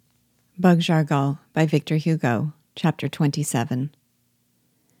Bug Jargal by Victor Hugo, Chapter 27.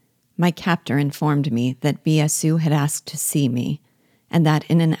 My captor informed me that Biassou had asked to see me, and that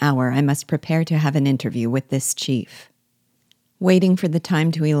in an hour I must prepare to have an interview with this chief. Waiting for the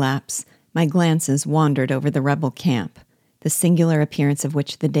time to elapse, my glances wandered over the rebel camp, the singular appearance of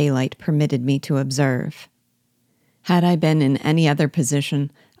which the daylight permitted me to observe. Had I been in any other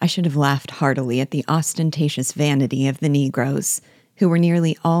position, I should have laughed heartily at the ostentatious vanity of the Negroes, who were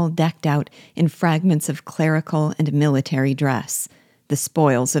nearly all decked out in fragments of clerical and military dress, the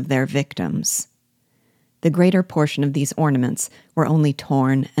spoils of their victims. The greater portion of these ornaments were only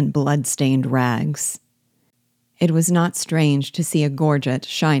torn and blood-stained rags. It was not strange to see a gorget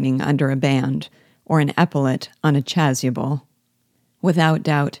shining under a band, or an epaulet on a chasuble. Without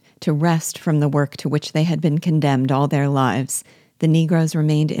doubt, to rest from the work to which they had been condemned all their lives, the Negroes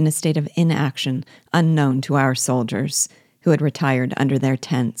remained in a state of inaction unknown to our soldiers, who had retired under their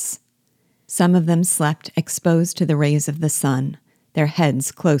tents. Some of them slept exposed to the rays of the sun, their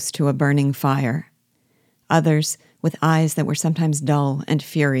heads close to a burning fire. Others, with eyes that were sometimes dull and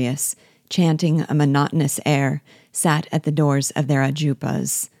furious, chanting a monotonous air, sat at the doors of their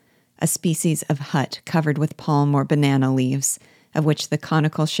ajupas, a species of hut covered with palm or banana leaves, of which the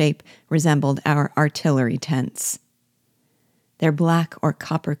conical shape resembled our artillery tents. Their black or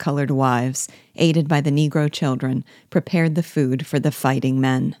copper-colored wives, aided by the Negro children, prepared the food for the fighting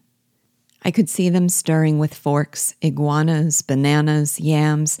men. I could see them stirring with forks iguanas, bananas,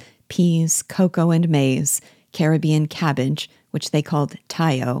 yams, peas, cocoa and maize, Caribbean cabbage, which they called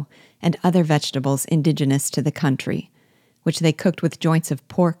tayo, and other vegetables indigenous to the country, which they cooked with joints of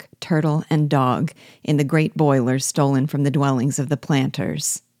pork, turtle, and dog in the great boilers stolen from the dwellings of the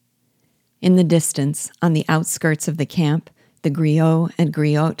planters. In the distance, on the outskirts of the camp, the griot and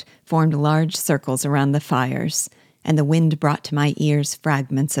griotte formed large circles around the fires, and the wind brought to my ears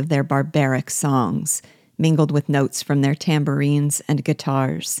fragments of their barbaric songs, mingled with notes from their tambourines and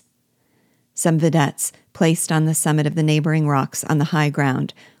guitars. Some vedettes, placed on the summit of the neighboring rocks on the high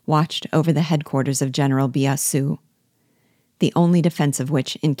ground, watched over the headquarters of General Biassou, the only defense of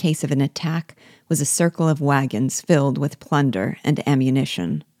which, in case of an attack, was a circle of wagons filled with plunder and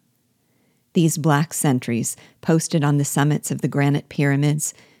ammunition. These black sentries, posted on the summits of the granite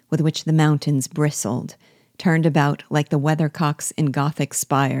pyramids, with which the mountains bristled, turned about like the weathercocks in Gothic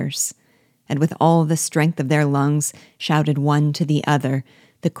spires, and with all the strength of their lungs shouted one to the other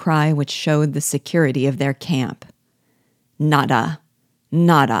the cry which showed the security of their camp. Nada,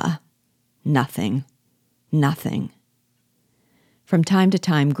 nada, nothing, nothing. From time to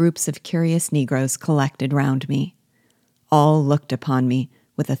time, groups of curious Negroes collected round me. All looked upon me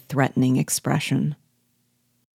with a threatening expression.